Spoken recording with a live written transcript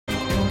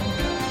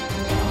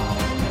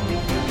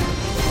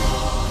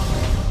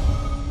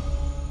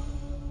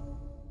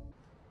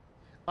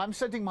I'm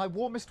sending my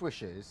warmest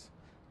wishes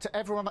to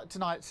everyone at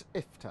tonight's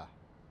iftar.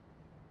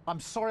 I'm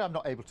sorry I'm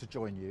not able to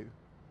join you,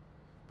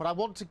 but I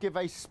want to give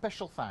a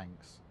special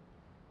thanks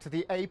to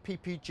the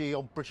APPG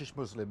on British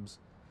Muslims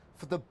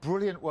for the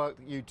brilliant work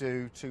that you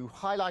do to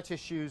highlight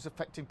issues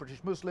affecting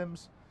British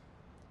Muslims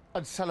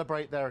and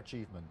celebrate their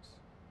achievements.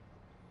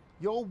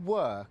 Your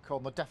work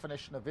on the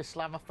definition of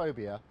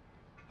Islamophobia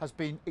has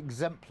been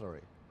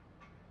exemplary.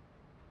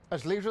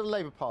 As leader of the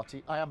Labour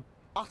Party, I am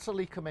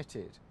utterly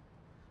committed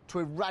to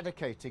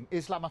eradicating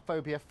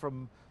Islamophobia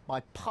from my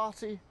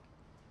party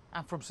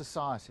and from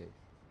society.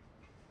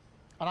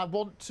 And I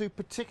want to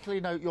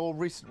particularly note your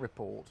recent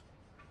report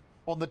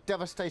on the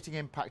devastating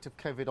impact of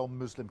COVID on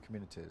Muslim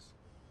communities.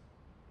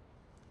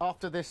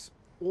 After this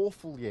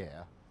awful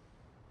year,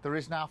 there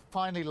is now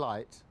finally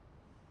light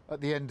at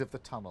the end of the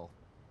tunnel.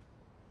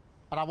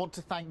 And I want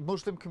to thank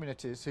Muslim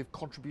communities who've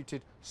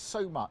contributed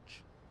so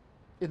much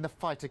in the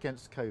fight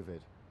against COVID.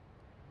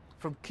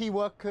 From key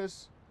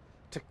workers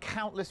to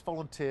countless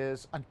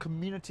volunteers and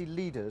community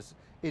leaders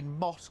in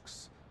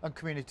mosques and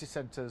community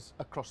centres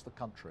across the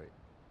country.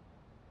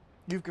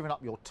 You've given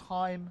up your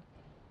time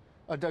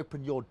and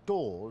opened your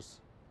doors,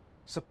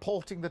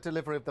 supporting the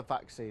delivery of the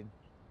vaccine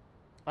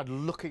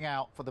and looking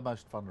out for the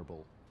most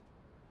vulnerable.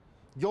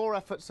 Your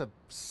efforts have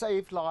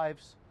saved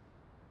lives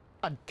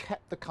and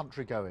kept the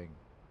country going.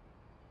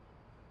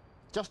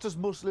 Just as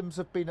Muslims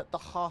have been at the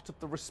heart of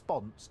the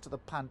response to the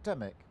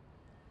pandemic,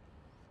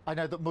 I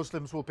know that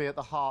Muslims will be at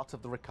the heart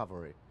of the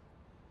recovery.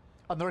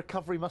 And the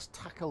recovery must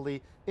tackle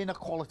the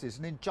inequalities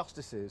and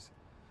injustices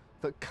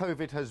that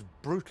COVID has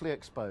brutally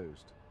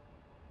exposed.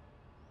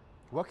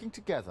 Working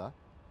together,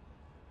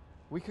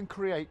 we can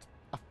create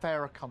a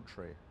fairer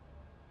country.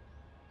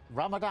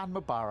 Ramadan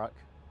Mubarak.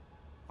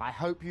 I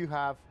hope you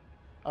have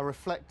a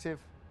reflective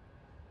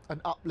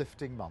and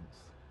uplifting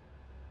month.